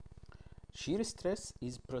Shear stress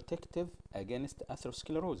is protective against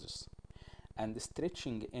atherosclerosis, and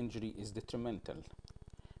stretching injury is detrimental.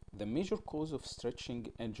 The major cause of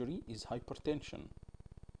stretching injury is hypertension.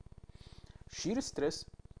 Shear stress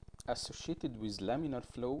associated with laminar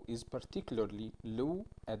flow is particularly low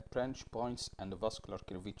at branch points and vascular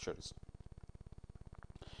curvatures.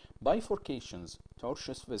 Bifurcations,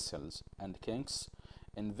 tortuous vessels, and kinks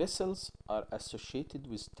in vessels are associated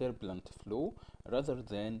with turbulent flow rather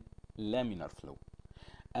than laminar flow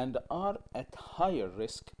and are at higher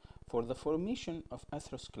risk for the formation of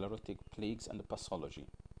atherosclerotic plaques and pathology.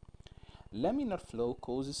 Laminar flow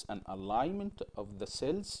causes an alignment of the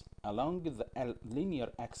cells along the linear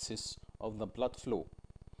axis of the blood flow.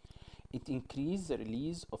 It increases the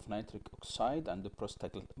release of nitric oxide and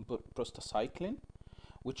prostacyclin,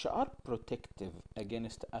 which are protective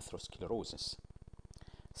against atherosclerosis.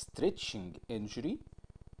 Stretching injury,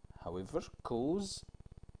 however, cause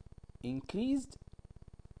increased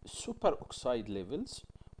superoxide levels,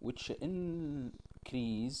 which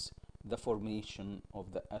increase the formation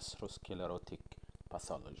of the atherosclerotic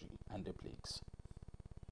pathology and the plaques.